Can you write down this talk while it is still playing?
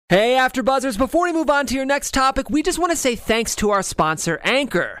Hey, AfterBuzzers, before we move on to your next topic, we just want to say thanks to our sponsor,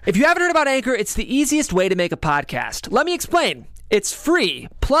 Anchor. If you haven't heard about Anchor, it's the easiest way to make a podcast. Let me explain. It's free.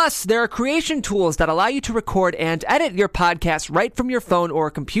 Plus, there are creation tools that allow you to record and edit your podcast right from your phone or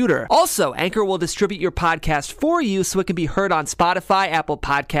computer. Also, Anchor will distribute your podcast for you so it can be heard on Spotify, Apple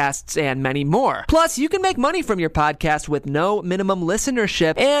Podcasts, and many more. Plus, you can make money from your podcast with no minimum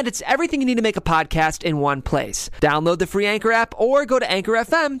listenership, and it's everything you need to make a podcast in one place. Download the free Anchor app or go to Anchor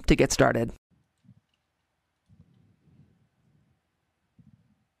FM to get started.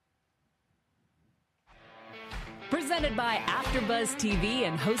 Presented by AfterBuzz TV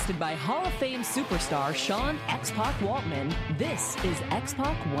and hosted by Hall of Fame superstar Sean X-Pac Waltman, this is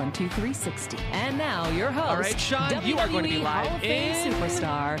X-Pac 12360. And now your host, All right, Sean, WWE you are going to be live Hall of Fame in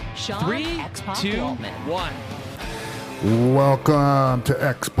superstar Sean 3, X-Pac 2, Waltman. 1. Welcome to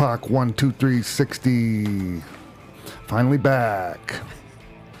X-Pac 12360. Finally back.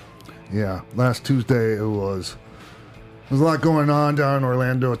 Yeah, last Tuesday it was. There was a lot going on down in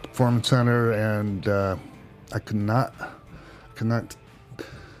Orlando at the Performance Center, and I could not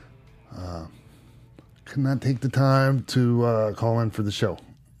take the time to call in for the show.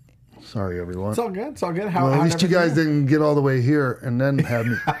 Sorry, everyone. It's all good. It's all good. Well, at least you guys didn't get all the way here and then have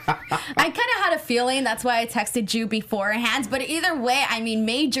me. I kind of had a feeling. That's why I texted you beforehand. But either way, I mean,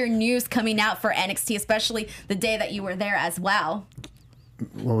 major news coming out for NXT, especially the day that you were there as well.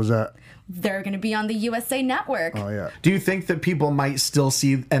 What was that? They're going to be on the USA Network. Oh, yeah. Do you think that people might still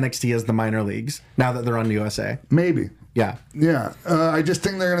see NXT as the minor leagues now that they're on USA? Maybe. Yeah. Yeah. I just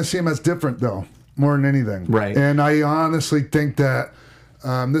think they're going to see them as different, though, more than anything. Right. And I honestly think that,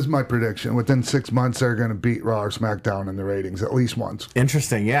 this is my prediction, within 6 months, they're going to beat Raw or SmackDown in the ratings at least once.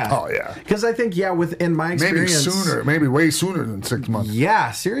 Interesting, yeah. Oh, yeah. Because I think, within my Maybe experience... sooner. Maybe way sooner than 6 months.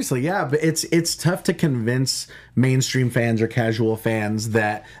 Yeah, seriously, yeah. But it's tough to convince mainstream fans or casual fans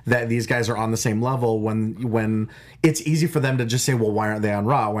that these guys are on the same level when it's easy for them to just say, well, why aren't they on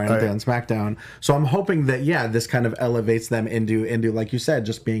Raw? Why aren't they on SmackDown? So I'm hoping that, this kind of elevates them into, like you said,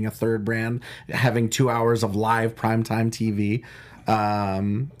 just being a third brand, having 2 hours of live primetime TV.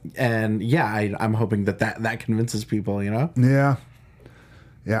 I'm hoping that convinces people, Yeah.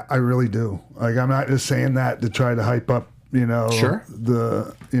 Yeah, I really do. Like, I'm not just saying that to try to hype up, Sure.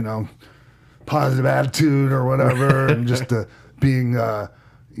 the, positive attitude or whatever, and just being, not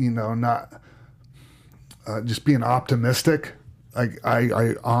just being optimistic.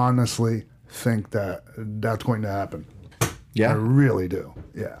 I honestly think that that's going to happen. Yeah. I really do.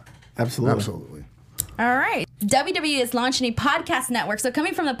 Yeah. Absolutely. Absolutely. All right. WWE is launching a podcast network. So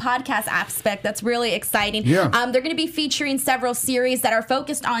coming from the podcast aspect, that's really exciting. Yeah. They're going to be featuring several series that are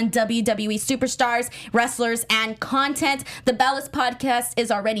focused on WWE superstars, wrestlers, and content. The Bellas podcast is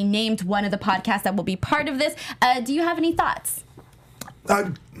already named one of the podcasts that will be part of this. Do you have any thoughts?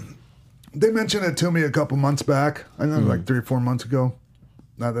 They mentioned it to me a couple months back. I think it was like 3 or 4 months ago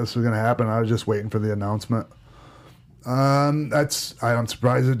that this was going to happen. I was just waiting for the announcement. I'm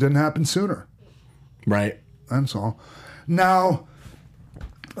surprised it didn't happen sooner. Right. That's all. Now,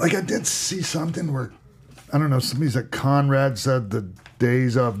 like, I did see something where, I don't know, somebody said Conrad said the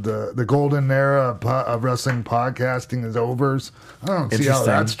days of the golden era of wrestling podcasting is over. I don't see how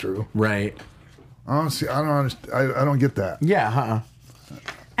that's true. Right. I don't get that. Yeah,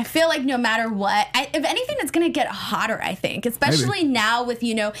 I feel like no matter what, if anything, it's going to get hotter, I think, especially now with,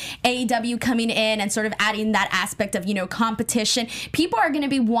 AEW coming in and sort of adding that aspect of, competition. People are going to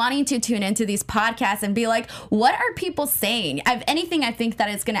be wanting to tune into these podcasts and be like, what are people saying? If anything, I think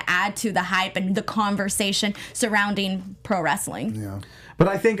that it's going to add to the hype and the conversation surrounding pro wrestling. Yeah. But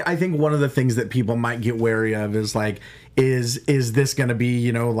I think one of the things that people might get wary of is like, is this going to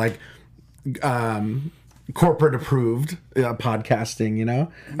be, corporate approved podcasting,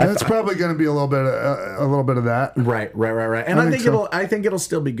 That's probably going to be a little bit of that. Right. And I think it'll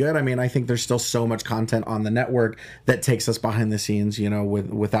still be good. I mean, I think there's still so much content on the network that takes us behind the scenes,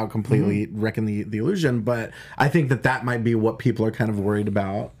 without completely wrecking the illusion. But I think that might be what people are kind of worried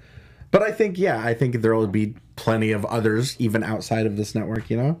about. But I think there will be plenty of others even outside of this network,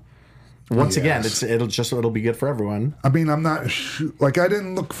 Once again, it'll be good for everyone. I mean, I'm not I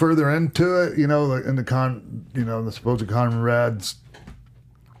didn't look further into it, like in the supposed Conrad's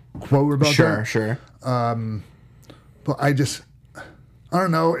quote about that. Sure. But I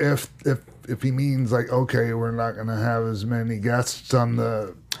don't know if he means like, okay, we're not going to have as many guests on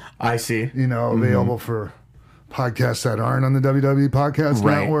the, I see, available for podcasts that aren't on the WWE podcast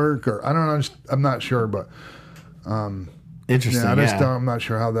network, or I don't know. I'm not sure, but. Interesting. Yeah, I'm not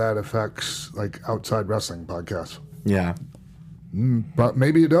sure how that affects like outside wrestling podcasts. Yeah, but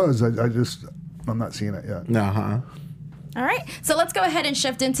maybe it does. I'm not seeing it yet. All right, so let's go ahead and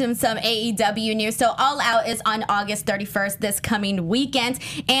shift into some AEW news. So All Out is on August 31st this coming weekend,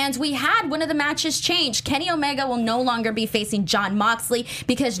 and we had one of the matches change. Kenny Omega will no longer be facing Jon Moxley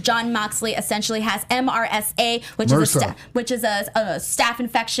because Jon Moxley essentially has MRSA, which is a staph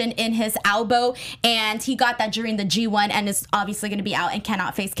infection in his elbow, and he got that during the G1 and is obviously going to be out and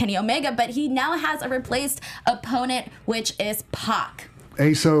cannot face Kenny Omega, but he now has a replaced opponent, which is Pac.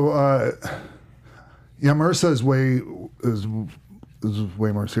 Hey, so yeah, MRSA is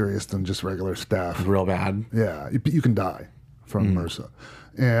way more serious than just regular staph. Real bad. Yeah, you can die from MRSA.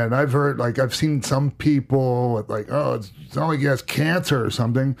 And I've seen some people with like, oh, it's not like he has cancer or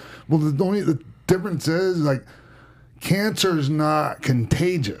something. Well, the difference is like cancer is not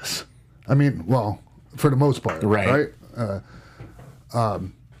contagious. I mean, well, for the most part, right?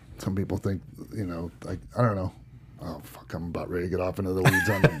 Some people think, like, I don't know. Oh, fuck, I'm about ready to get off into the weeds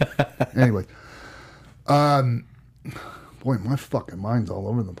on it. Anyway. Boy, my fucking mind's all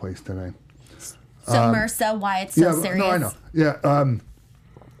over the place today. So MRSA, why it's so serious? No, I know. Yeah,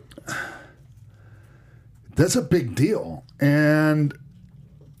 that's a big deal, and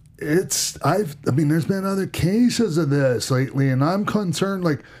there's been other cases of this lately, and I'm concerned.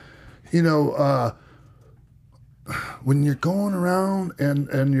 Like, when you're going around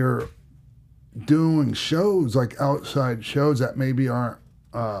and you're doing shows, like outside shows that maybe aren't.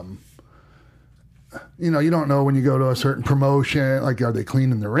 You don't know when you go to a certain promotion, like, are they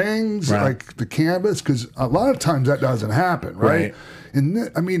cleaning the rings, like the canvas? Because a lot of times that doesn't happen, right? And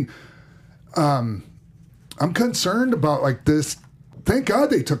I'm concerned about like this. Thank God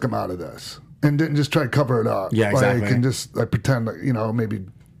they took him out of this and didn't just try to cover it up. Yeah, exactly. And just pretend like, maybe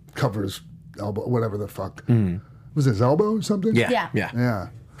cover his elbow, whatever the fuck. Was his elbow or something? Yeah.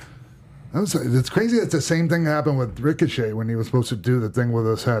 It's crazy. It's the same thing happened with Ricochet when he was supposed to do the thing with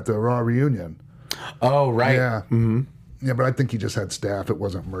us at the Raw reunion. Oh, right. Yeah. Mm-hmm. Yeah, but I think he just had staph. It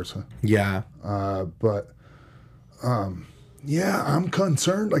wasn't MRSA. Yeah. Yeah, I'm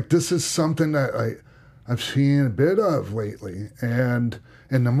concerned. Like, this is something that I've seen a bit of lately. And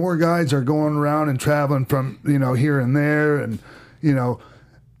the more guys are going around and traveling from, here and there and,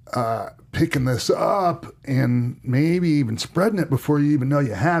 picking this up and maybe even spreading it before you even know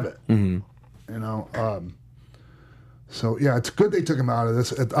you have it. So yeah, it's good they took him out of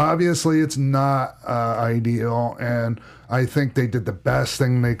this. Obviously it's not ideal, and I think they did the best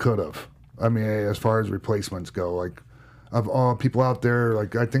thing they could have. I mean, as far as replacements go, like, of all people out there,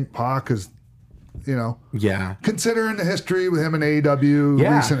 like, I think Pac is, considering the history with him and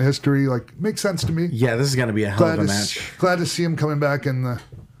AEW, recent history, like, makes sense to me. Yeah, this is going to be a hell of a match. Glad to see him coming back in the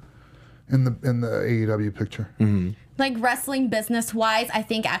AEW picture. Mm-hmm. Like, wrestling business wise, I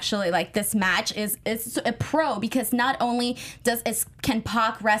think actually like this match is a pro, because not only can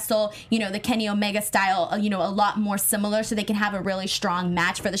Pac wrestle, the Kenny Omega style, a lot more similar, so they can have a really strong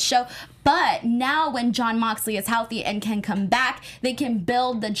match for the show. But now when Jon Moxley is healthy and can come back, they can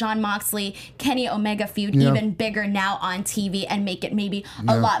build the Jon Moxley Kenny Omega feud even bigger now on TV and make it maybe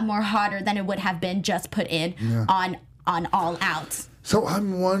a lot more harder than it would have been just put in on All Out. So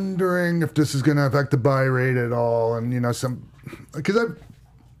I'm wondering if this is going to affect the buy rate at all, and because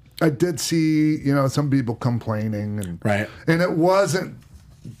I did see some people complaining, and it wasn't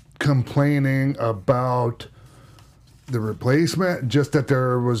complaining about the replacement, just that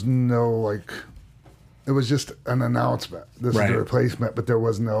there was no it was just an announcement. This is the replacement, but there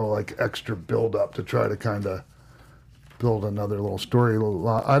was no extra build up to try to kind of build another little story.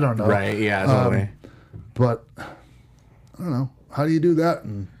 I don't know. Right? Yeah. Totally. But I don't know. How do you do that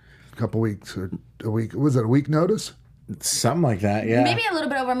in a couple weeks or a week? Was it a week notice? Something like that, yeah. Maybe a little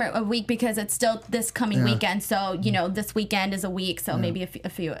bit over a week, because it's still this coming weekend. So, this weekend is a week. So maybe a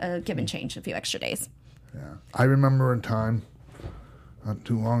few give and change, a few extra days. Yeah. I remember a time not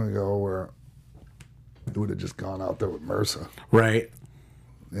too long ago where it would have just gone out there with MRSA. Right.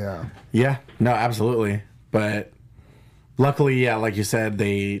 Yeah. Yeah. No, absolutely. But luckily, yeah, like you said,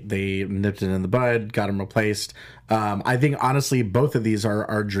 they nipped it in the bud, got him replaced. I think, honestly, both of these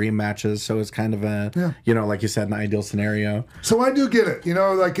are dream matches, so it's kind of a, like you said, an ideal scenario. So I do get it.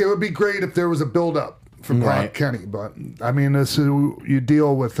 It would be great if there was a build-up for Pac Kenny, but, I mean, this is, you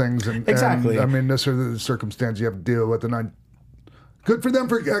deal with things. Exactly. And, I mean, this are the circumstances you have to deal with, and good for them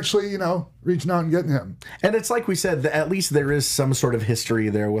for actually, reaching out and getting him. And it's like we said, at least there is some sort of history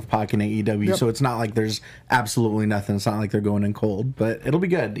there with Pac and AEW, so it's not like there's absolutely nothing. It's not like they're going in cold, but it'll be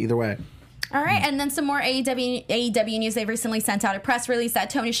good either way. All right, and then some more AEW news. They've recently sent out a press release that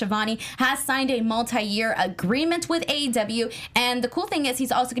Tony Schiavone has signed a multi-year agreement with AEW, and the cool thing is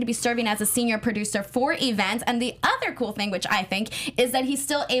he's also going to be serving as a senior producer for events, and the other cool thing, which I think, is that he's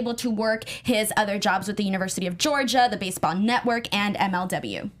still able to work his other jobs with the University of Georgia, the Baseball Network, and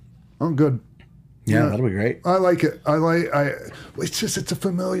MLW. Oh, good. Yeah, that'll be great. I like it. It's a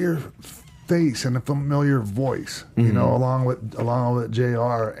familiar face and a familiar voice, you know, along with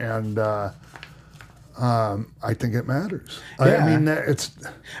JR, and I think it matters. Yeah. I mean, it's.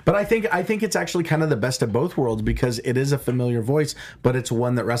 But I think it's actually kind of the best of both worlds because it is a familiar voice, but it's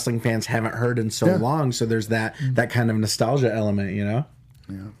one that wrestling fans haven't heard in so long. So there's that kind of nostalgia element, you know.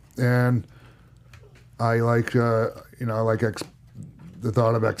 Yeah, and I like the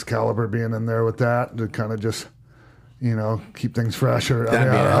thought of Excalibur being in there with that to kind of just, you know, keep things fresher. I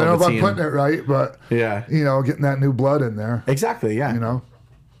don't know if I'm putting it right, but yeah, you know, getting that new blood in there. Exactly. Yeah. You know.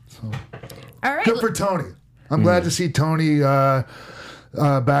 So. All right. Good for Tony. I'm glad to see Tony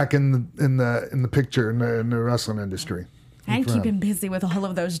back in the picture in the wrestling industry. And keep him busy with all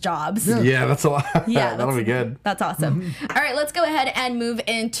of those jobs. Yeah, that's a lot. Yeah, that'll be good. That's awesome. All right, let's go ahead and move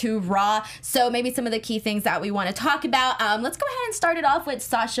into Raw. So maybe some of the key things that we want to talk about. Let's go ahead and start it off with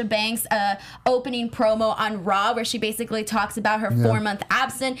Sasha Banks' opening promo on Raw, where she basically talks about her 4-month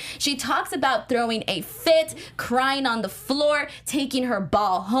absence. She talks about throwing a fit, crying on the floor, taking her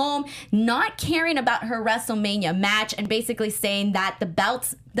ball home, not caring about her WrestleMania match, and basically saying that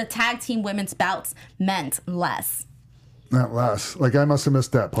the tag team women's belts meant less. Not less. Like, I must have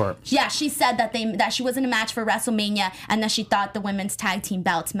missed that part. Yeah, she said that she was in a match for WrestleMania and that she thought the women's tag team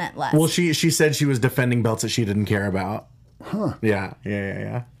belts meant less. Well, she said she was defending belts that she didn't care about. Huh. Yeah.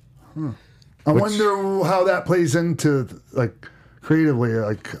 Huh. I wonder how that plays into, like, creatively.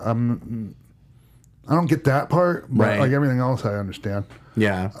 Like, I don't get that part, but like everything else, I understand.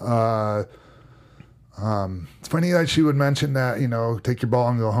 Yeah. It's funny that she would mention that, you know, take your ball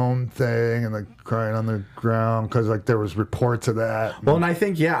and go home thing, and like crying on the ground because like there was reports of that. Well, and I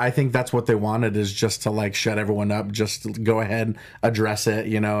think that's what they wanted, is just to like shut everyone up, just to go ahead, address it,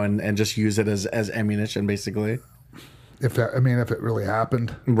 you know, and just use it as ammunition, basically. If it really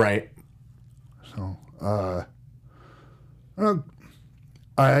happened, right? So, I'm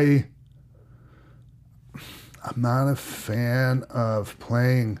not a fan of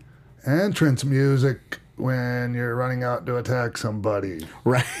playing entrance music when you're running out to attack somebody.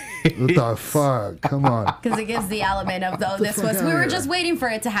 Right. What the fuck? Come on. Because it gives the element of, though, this was, we were just waiting for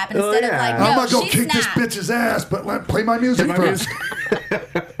it to happen Oh, instead yeah. of like, no, I'm gonna go she kick snapped. this bitch's ass, but play my music first.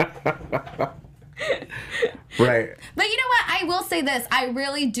 Right. But you know what? I will say this. I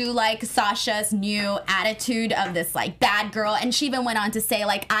really do like Sasha's new attitude of this, like, bad girl. And she even went on to say,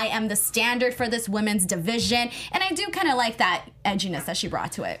 like, I am the standard for this women's division. And I do kind of like that edginess that she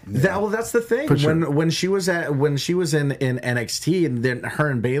brought to it. Well, that's the thing. Sure. When she was in NXT, and then her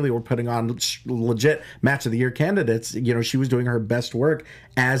and Bayley were putting on legit match of the year candidates, you know, she was doing her best work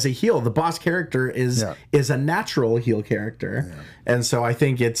as a heel. The boss character is a natural heel character. Yeah. And so I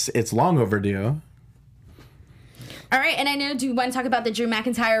think it's long overdue. All right, and I know, do you want to talk about the Drew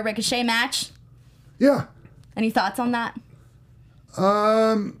McIntyre Ricochet match? Yeah. Any thoughts on that?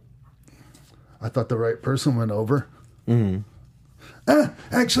 I thought the right person went over.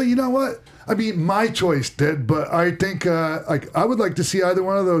 Actually, you know what? I mean, my choice did, but I think I would like to see either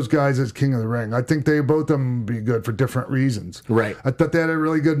one of those guys as King of the Ring. I think both of them would be good for different reasons. Right. I thought they had a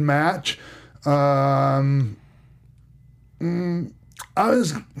really good match. I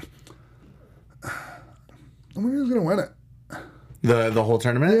wonder who's going to win it. The whole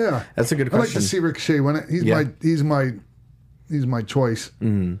tournament? Yeah, that's a good question. I'd like to see Ricochet win it. He's my choice.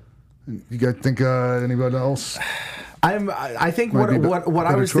 You guys think anybody else? I think what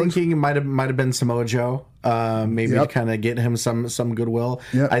I was thinking might have been Samoa Joe. Maybe to kind of get him some goodwill.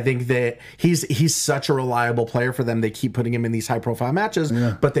 Yep. I think that he's such a reliable player for them. They keep putting him in these high profile matches,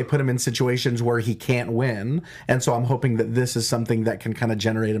 but they put him in situations where he can't win. And so I'm hoping that this is something that can kind of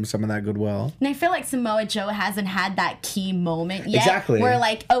generate him some of that goodwill. And I feel like Samoa Joe hasn't had that key moment yet. Exactly. Where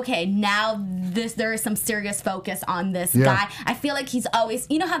like, okay, now there is some serious focus on this guy. I feel like he's always,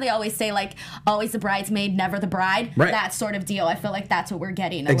 you know how they always say, like, always the bridesmaid, never the bride? Right. That sort of deal. I feel like that's what we're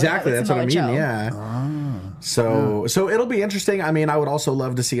getting. Exactly. That's Samoa what I mean. Joe. Yeah. So it'll be interesting. I mean, I would also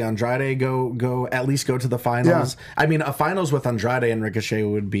love to see Andrade go at least go to the finals. Yeah. I mean, a finals with Andrade and Ricochet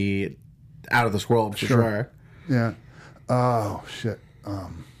would be out of this world for sure. Yeah. Oh shit. I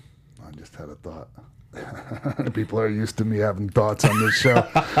just had a thought. People are used to me having thoughts on this show.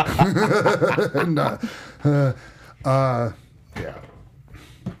 And, yeah.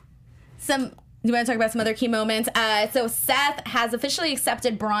 Do you want to talk about some other key moments? So Seth has officially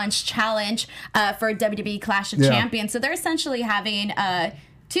accepted Braun's challenge for WWE Clash of Champions. So they're essentially having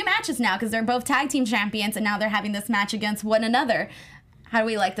 2 matches now because they're both tag team champions, and now they're having this match against one another. How do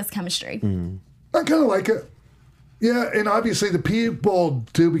we like this chemistry? I kind of like it. Yeah, and obviously the people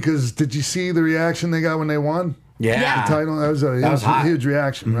do, because did you see the reaction they got when they won? Yeah. The title? That was a huge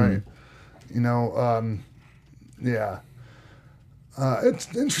reaction, Mm-hmm. right? You know, yeah.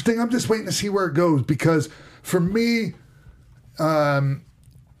 It's interesting. I'm just waiting to see where it goes, because for me,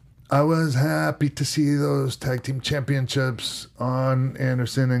 I was happy to see those tag team championships on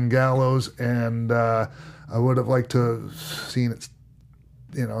Anderson and Gallows, and I would have liked to have seen it,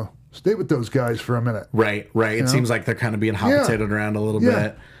 you know, stay with those guys for a minute. Right. It seems like they're kind of being hot-potatoed around a little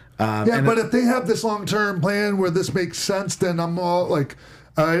bit. But if they have this long-term plan where this makes sense, then I'm all like,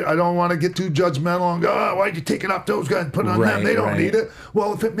 I don't want to get too judgmental and go, oh, why'd you take it off those guys and put it on them? They don't need it.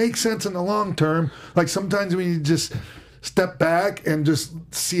 Well, if it makes sense in the long term, like sometimes we just step back and just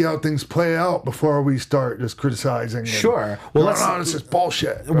see how things play out before we start just criticizing. Sure. Well, this is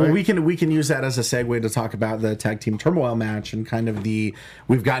bullshit. Right? Well, we can use that as a segue to talk about the tag team turmoil match and kind of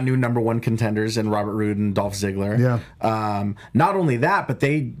we've got new number 1 contenders in Robert Roode and Dolph Ziggler. Yeah. Not only that, but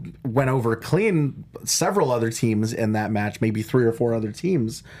they went over clean several other teams in that match, maybe 3 or 4 other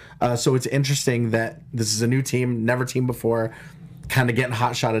teams. So it's interesting that this is a new team, never teamed before, kind of getting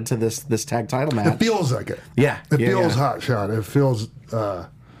hot shotted to this tag title match. It feels like it. Yeah. It feels hot shot. It feels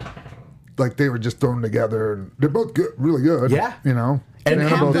like they were just thrown together, and they're both good, really good. Yeah. You know? And both of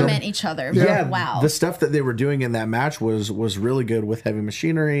them. complement each other. Yeah, Wow. The stuff that they were doing in that match was really good with Heavy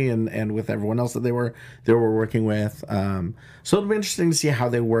Machinery and with everyone else that they were working with. So it'll be interesting to see how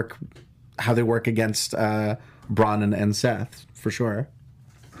they work against Braun and Seth, for sure.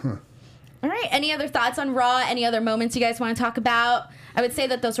 All right. Any other thoughts on Raw? Any other moments you guys want to talk about? I would say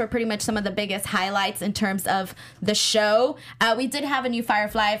that those were pretty much some of the biggest highlights in terms of the show. We did have a new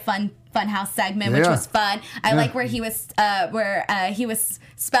Firefly Funhouse segment, which was fun. I like where he was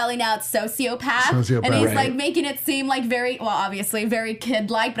spelling out sociopath, and he's like making it seem like very, well, obviously very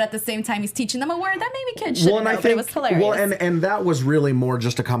kid-like, but at the same time he's teaching them a word that maybe kids shouldn't know. But it was hilarious. Well, and that was really more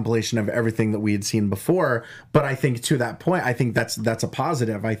just a compilation of everything that we had seen before. But I think to that point, I think that's a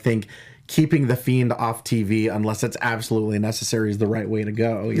positive. I think keeping the Fiend off TV unless it's absolutely necessary is the right way to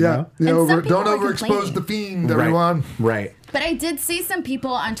go. You know? Don't overexpose the Fiend, everyone. Right. But I did see some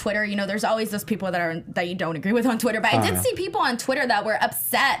people on Twitter. You know, there's always those people that you don't agree with on Twitter. But I did see people on Twitter that were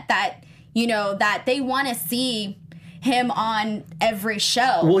upset that, you know, that they want to see him on every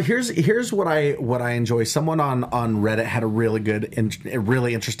show. Well, here's what I enjoy. Someone on Reddit had a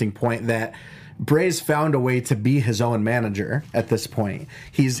really interesting point that Bray's found a way to be his own manager at this point.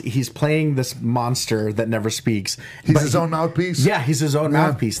 He's playing this monster that never speaks. He's his own mouthpiece? Yeah, he's his own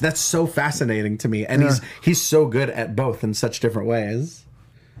mouthpiece. That's so fascinating to me. And he's so good at both in such different ways.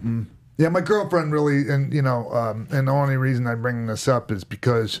 Yeah, my girlfriend really, and you know, and the only reason I bring this up is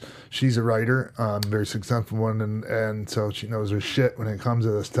because she's a writer, very successful one, and so she knows her shit when it comes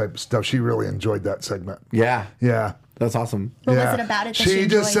to this type of stuff. She really enjoyed that segment. Yeah. Yeah. That's awesome. What was it about it that she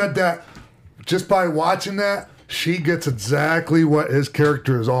just said that just by watching that, she gets exactly what his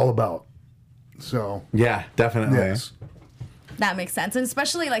character is all about. So yeah, definitely. Yes. That makes sense. And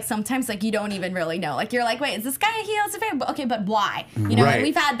especially like sometimes like you don't even really know. Like you're like, wait, is this guy a heel? Is a fan? Okay, but why? You know, like,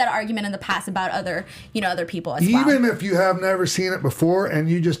 we've had that argument in the past about other people as well. Even if you have never seen it before and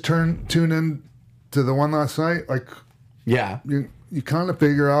you just tune in to the one last night, like you kind of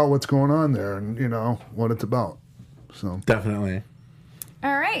figure out what's going on there and you know what it's about. So definitely.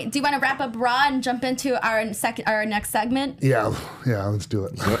 All right. Do you want to wrap up Raw and jump into our next segment? Yeah, let's do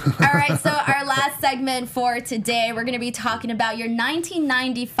it. All right. So our last segment for today, we're going to be talking about your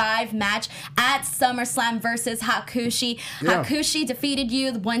 1995 match at SummerSlam versus Hakushi. Yeah. Hakushi defeated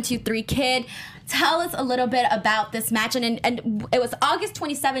you, the 1-2-3 Kid. Tell us a little bit about this match. And it was August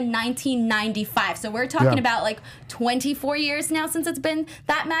 27, 1995. So we're talking about like 24 years now since it's been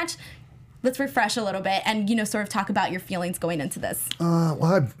that match. Let's refresh a little bit and, you know, sort of talk about your feelings going into this.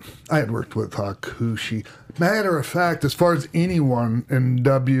 Well, I had worked with Hakushi. Matter of fact, as far as anyone in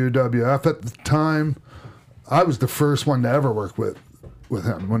WWF at the time, I was the first one to ever work with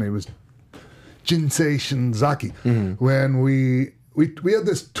him when he was Jinsei Shinzaki. Mm-hmm. When we had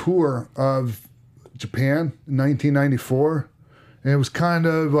this tour of Japan in 1994, and it was kind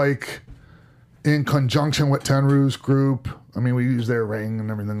of like in conjunction with Tenryu's group. I mean, we used their ring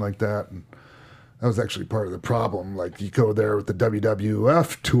and everything like that. And that was actually part of the problem. Like, you go there with the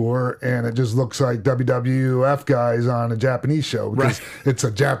WWF tour, and it just looks like WWF guys on a Japanese show. Because it's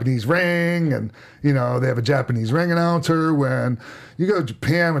a Japanese ring, and, you know, they have a Japanese ring announcer. When you go to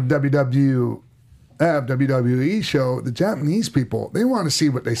Japan with WWF have WWE show, the Japanese people, they want to see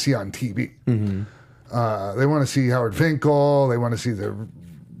what they see on TV. They want to see Howard Finkel. They want to see the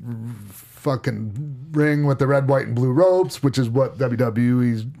fucking ring with the red, white, and blue ropes, which is what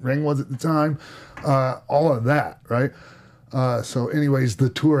WWE's ring was at the time. All of that, right? So anyways, the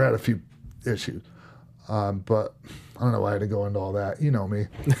tour had a few issues. But I don't know why I had to go into all that. You know me.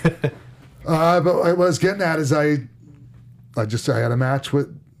 But what I was getting at is I had a match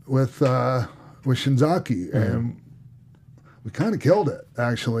with Shinzaki, and we kind of killed it,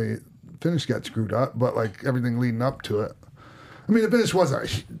 actually. Finish got screwed up, but like everything leading up to it. I mean, the finish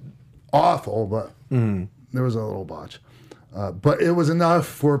wasn't awful, but there was a little botch. But it was enough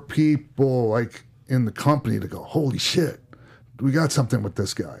for people like in the company to go, holy shit, we got something with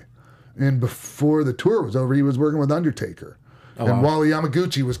this guy. And before the tour was over, he was working with Undertaker. And Wally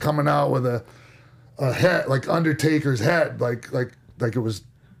Yamaguchi was coming out with a head, like Undertaker's head, like it was,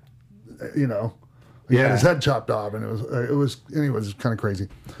 you know, he had his head chopped off, and it was kind of crazy.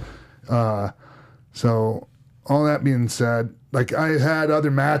 So all that being said, like I had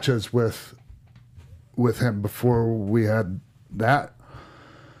other matches with him before we had that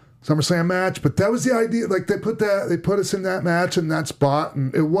SummerSlam match, but that was the idea. Like they put us in that match in that spot,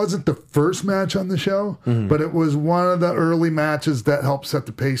 and it wasn't the first match on the show, but it was one of the early matches that helped set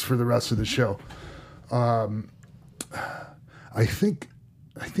the pace for the rest of the show. I think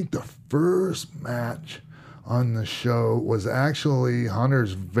the first match on the show was actually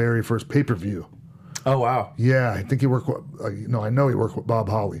Hunter's very first pay-per-view. Oh, wow. Yeah, I think he worked with, I know he worked with Bob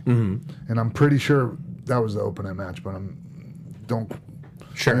Holly. And I'm pretty sure that was the opening match, but but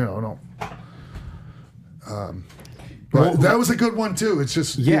that was a good one too. It's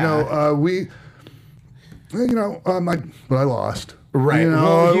just, but I lost. Right.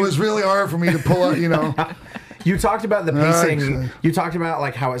 It was really hard for me to pull out, You talked about the pacing. You talked about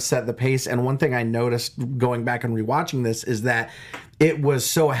like how it set the pace, and one thing I noticed going back and rewatching this is that it was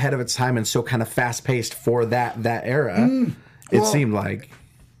so ahead of its time and so kind of fast paced for that era. It seemed like.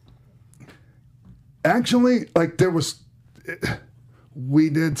 Actually, like we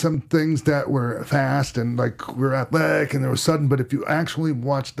did some things that were fast and like we're athletic and they were sudden, but if you actually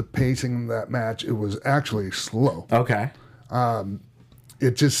watch the pacing of that match, it was actually slow. Okay.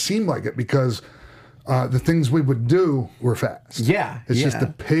 It just seemed like it because the things we would do were fast. Yeah. It's just the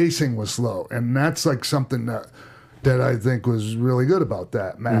pacing was slow. And that's like something that I think was really good about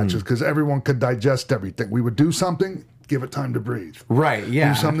that match is because everyone could digest everything. We would do something, give it time to breathe. Right,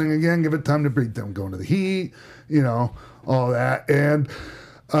 yeah. Do something again, give it time to breathe. Then go into the heat, all that. And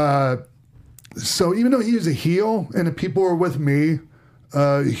so even though he was a heel and the people were with me,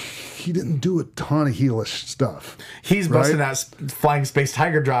 he didn't do a ton of heelish stuff. He's busting out flying space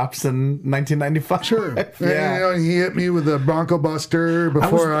tiger drops in 1995. Sure. And, he hit me with a Bronco Buster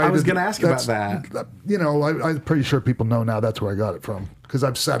before I was going to ask about that. I'm pretty sure people know now that's where I got it from because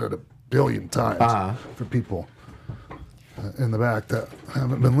I've said it a billion times for people in the back that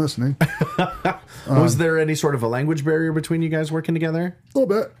haven't been listening. Was there any sort of a language barrier between you guys working together? A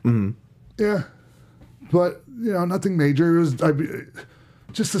little bit. Yeah. But, nothing major. It was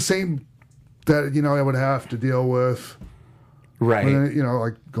just the same that, I would have to deal with. Right. When,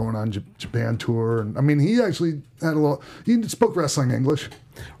 like going on Japan tour. And I mean, he actually had he spoke wrestling English.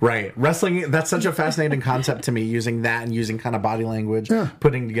 Right. Wrestling, that's such a fascinating concept to me, using that and using kind of body language,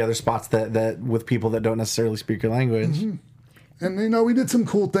 putting together spots that with people that don't necessarily speak your language. And, we did some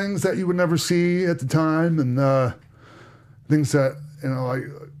cool things that you would never see at the time and things that, I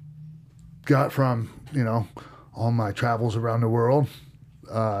got from, all my travels around the world.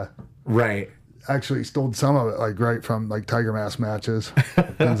 Right. Actually stole some of it, right from Tiger Mask matches,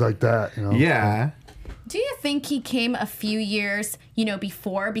 things like that. Yeah. Do you think he came a few years,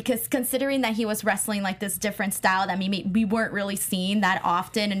 before? Because considering that he was wrestling this different style that maybe we weren't really seeing that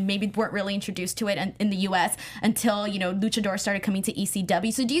often and maybe weren't really introduced to it in the U.S. until, Luchador started coming to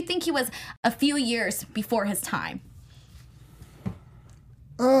ECW. So do you think he was a few years before his time?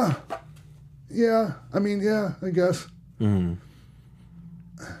 Yeah. I mean, yeah, I guess.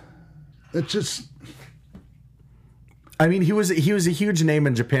 It just... I mean, he was a huge name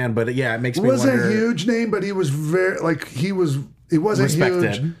in Japan, but it makes me wonder. He wasn't a huge name, but he was very, he wasn't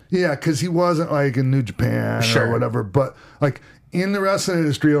respected. Huge. Yeah, because he wasn't in New Japan or whatever, but in the wrestling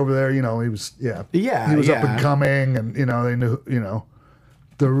industry over there, he was, he was up and coming, and, they knew,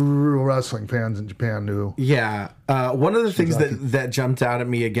 the real wrestling fans in Japan knew. Yeah. One of the things that jumped out at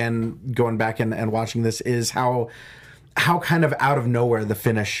me, again, going back and watching this, is how how kind of out of nowhere the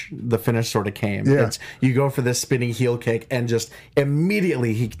finish sort of came. Yeah. It's, you go for this spinning heel kick and just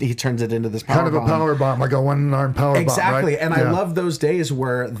immediately he turns it into this power kind of bomb. a power bomb, like a one-arm power Exactly. bomb, right? And I love those days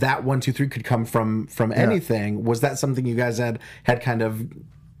where that 1, 2, 3 could come from anything. Was that something you guys had kind of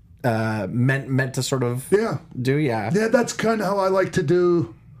meant to sort of do? Yeah, that's kind of how I like to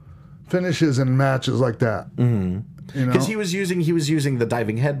do finishes and matches like that. Mm-hmm. You know, because he was using the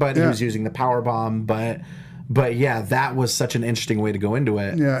diving headbutt, he was using the power bomb, but yeah, that was such an interesting way to go into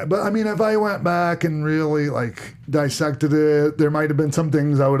it. Yeah, but I mean, if I went back and really like dissected it, there might have been some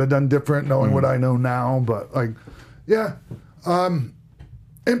things I would have done different, knowing what I know now. But like, yeah, and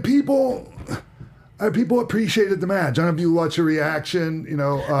people appreciated the match. I don't know if you watch a reaction. You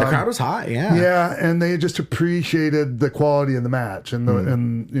know, the crowd was hot. Yeah, yeah, and they just appreciated the quality of the match and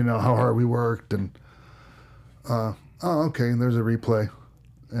and you know how hard we worked and. Okay, there's a replay.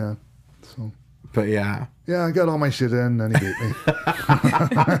 Yeah, so. But yeah, I got all my shit in, and he beat me.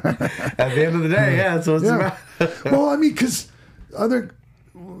 At the end of the day, so it's about. Well, I mean, because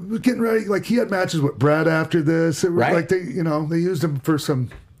we're getting ready. Like he had matches with Brad after this. It was Right. like they used him for some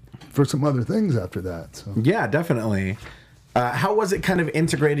other things after that. So Yeah, definitely. How was it kind of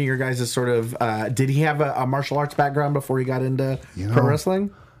integrating your guys' sort of? Did he have a martial arts background before he got into pro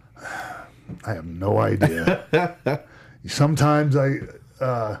wrestling? I have no idea. Sometimes I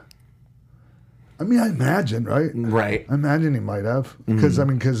imagine, right? Right. I imagine he might have because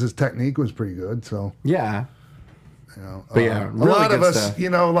because his technique was pretty good. So Yeah. you know, But yeah, a really lot of good us, stuff.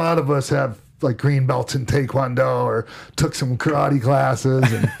 a lot of us have like green belts in Taekwondo or took some karate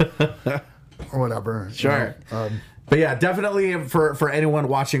classes and or whatever. Sure. But yeah, definitely for anyone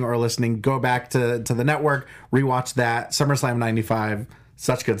watching or listening, go back to the network, rewatch that SummerSlam '95.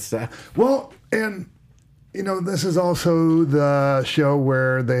 Such good stuff. Well, and this is also the show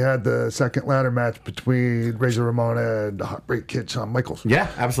where they had the second ladder match between Razor Ramona and the Heartbreak Kid Shawn Michaels. Yeah,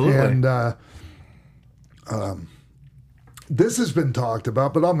 absolutely. And this has been talked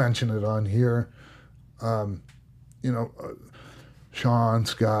about, but I'll mention it on here. Sean,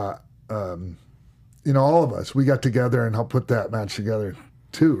 Scott, all of us, we got together and helped put that match together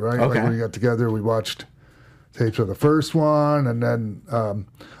too, right? Okay. Like we got together, we watched tapes of the first one, and then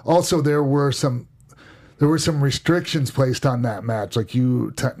also there were some restrictions placed on that match. Like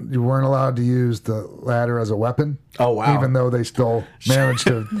you weren't allowed to use the ladder as a weapon. Oh, wow. Even though they still managed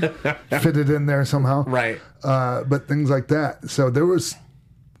to fit it in there somehow. Right. But things like that. So there was,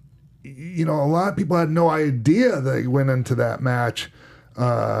 a lot of people had no idea they went into that match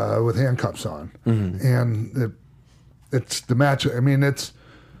with handcuffs on, and it's the match. I mean, it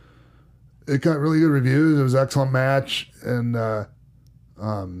got really good reviews. It was an excellent match, and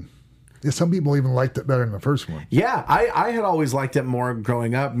some people even liked it better than the first one. Yeah, I had always liked it more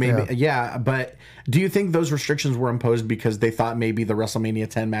growing up. Maybe, yeah. But do you think those restrictions were imposed because they thought maybe the WrestleMania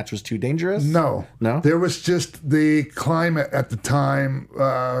 10 match was too dangerous? No. There was just the climate at the time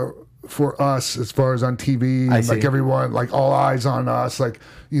for us, as far as on TV, I and see. like everyone, like all eyes on us, like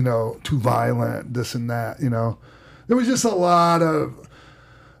too violent, this and that. There was just a lot of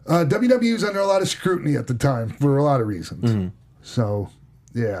WWE was under a lot of scrutiny at the time for a lot of reasons. So,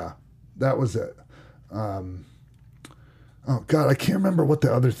 yeah, that was it. Oh God, I can't remember what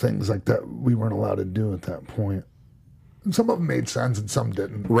the other things like that we weren't allowed to do at that point. And some of them made sense and some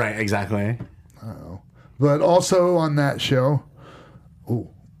didn't. Right, exactly. But also on that show,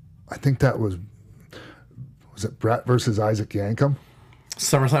 I think that was it Brett versus Isaac Yankem?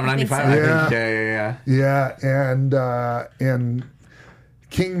 SummerSlam '95. so. I think. Yeah, and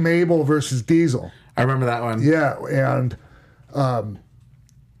King Mabel versus Diesel. I remember that one. Yeah, and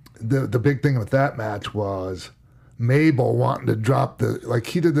the big thing with that match was Mabel wanting to drop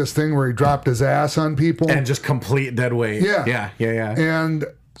he did this thing where he dropped his ass on people. And just complete dead weight. Yeah. Yeah. And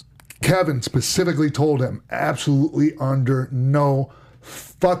Kevin specifically told him, absolutely under no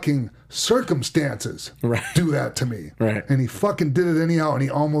fucking circumstances do that to me. Right. And he fucking did it anyhow, and he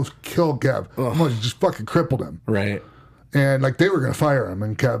almost killed Kev. Almost just fucking crippled him. Right. And they were gonna fire him,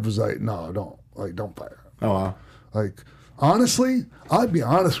 and Kev was like, "No, don't fire him." Oh wow. Honestly, I'd be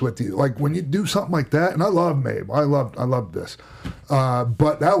honest with you. When you do something like that, and I love Mabe, I loved this,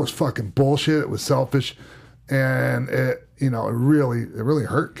 but that was fucking bullshit. It was selfish, and it really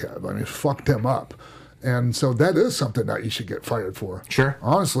hurt Kev. I mean, it fucked him up, and so that is something that you should get fired for. Sure.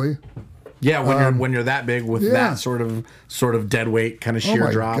 Honestly. Yeah, when you're that big with that sort of dead weight kind of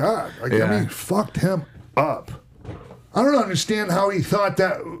sheer drop. Oh my God! I mean, fucked him up. I don't understand how he thought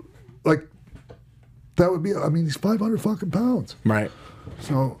that. That would be. I mean, he's 500 fucking pounds. Right.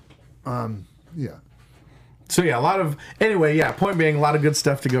 So, yeah. So yeah, point being, a lot of good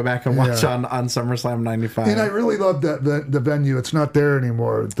stuff to go back and watch Yeah. on SummerSlam 95. And I really love that the venue. It's not there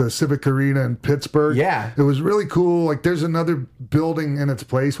anymore. The Civic Arena in Pittsburgh. Yeah. It was really cool. Like there's another building in its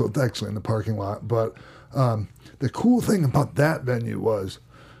place. Well, it's actually in the parking lot. But the cool thing about that venue was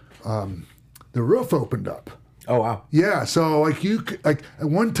the roof opened up. Oh wow. Yeah, so like at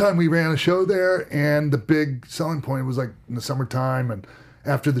one time we ran a show there, and the big selling point was like in the summertime, and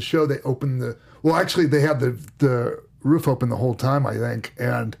after the show they opened they had the roof open the whole time, I think,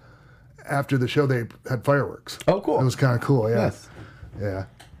 and after the show they had fireworks. Oh, cool. It was kind of cool. Yeah, Yes. yeah.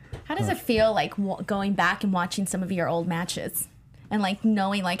 How does it feel like going back and watching some of your old matches and like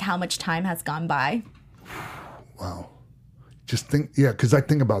knowing like how much time has gone by? Wow. Just think, because I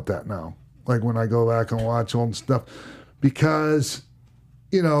think about that now. Like when I go back and watch old stuff, because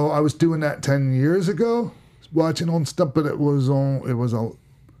I was doing that 10 years ago, watching old stuff, but it was Right.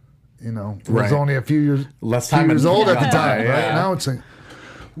 only a few years Less time years and- old at the Yeah. time. Right Yeah. now it's like,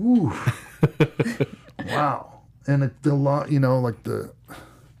 ooh, wow. And the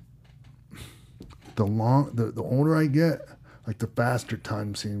older I get, like the faster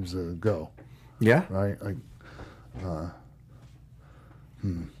time seems to go. Yeah. Right, like.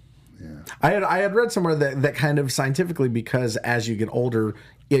 I had read somewhere that kind of scientifically, because as you get older,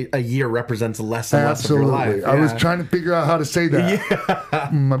 a year represents less and less of your life. I was Yeah. trying to figure out how to say that. Yeah.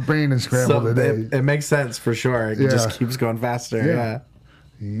 My brain is scrambled So today. it makes sense for sure. It just keeps going faster. Yeah.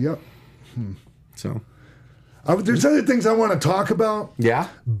 Yeah. Yep. So There's other things I want to talk about, yeah.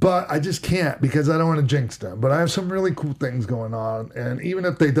 but I just can't because I don't want to jinx them. But I have some really cool things going on. And even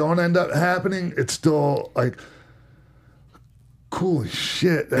if they don't end up happening, it's still like cool as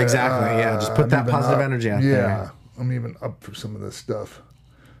shit. Exactly. Yeah. Just put I'm that even positive up. energy out Yeah. there. I'm even up for some of this stuff.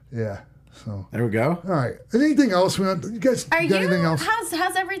 Yeah. So. There we go. All right. Anything else we want? You guys Are got anything else?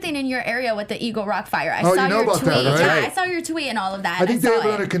 How's everything in your area with the Eagle Rock Fire? I Oh, saw you know your about tweet. that, right? Yeah, Right. I saw your tweet and all of that. I think they saw have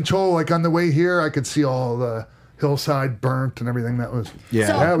it under control. Like on the way here, I could see all the hillside burnt and everything. That was Yeah.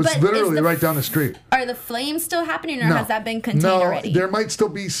 So- that was but is literally the right down the street. Are the flames still happening, or No. has that been contained no, already? there might still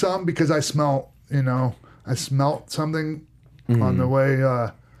be some because I smelt something on the way.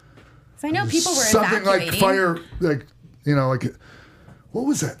 So I know people were Something like evacuating. fire, like what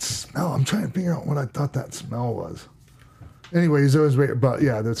was that smell? I'm trying to figure out what I thought that smell was. Anyways, it was weird, but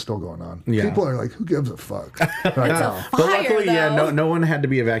yeah, that's still going on. Yeah. People are like, who gives a fuck right now? But Fire, luckily, yeah, though. no one had to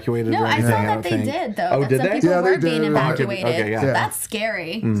be evacuated No, or I anything. saw I that don't they think. did though. Oh, that did some they? people Yeah, were they did. being Okay, evacuated. yeah. Yeah. That's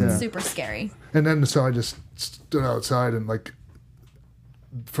scary. It's super scary. And then so I just stood outside and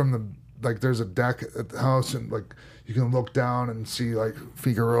from the there's a deck at the house and you can look down and see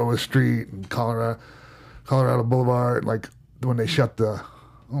Figueroa Street and Colorado Boulevard. When they shut oh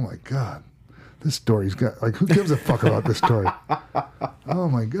my God, this story's got who gives a fuck about this story? Oh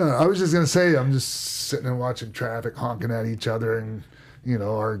my God, I was just gonna say I'm just sitting and watching traffic honking at each other and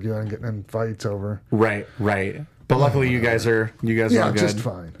arguing, getting in fights over. Right. But luckily, you guys are all good. just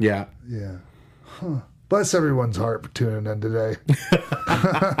fine. Yeah. Yeah. Bless everyone's heart for tuning in today.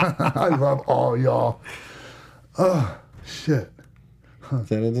 I love all y'all. Oh, shit. Is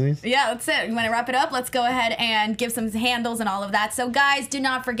that it, Denise? Yeah, that's it. You want to wrap it up? Let's go ahead and give some handles and all of that. So, guys, do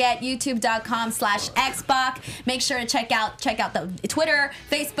not forget youtube.com/xpac. Make sure to check out the Twitter,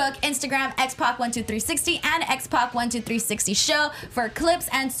 Facebook, Instagram, xpac12360 and xpac12360 show for clips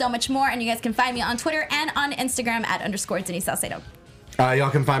and so much more. And you guys can find me on Twitter and on Instagram at _Denise Salcedo. Y'all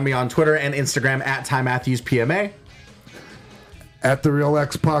can find me on Twitter and Instagram at Ty Matthews PMA. At The Real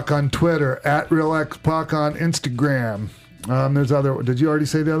X-Pac on Twitter. At Real X-Pac on Instagram. There's other... Did you already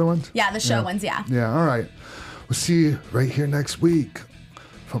say the other ones? Yeah, the show ones, yeah. Yeah, all right. We'll see you right here next week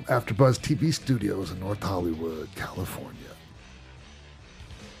from AfterBuzz TV Studios in North Hollywood, California.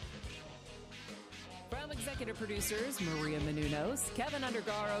 From executive producers Maria Menounos, Kevin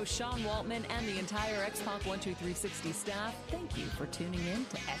Undergaro, Sean Waltman, and the entire X-Pac 12360 staff, thank you for tuning in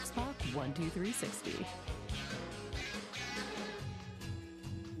to X-Pac 12360.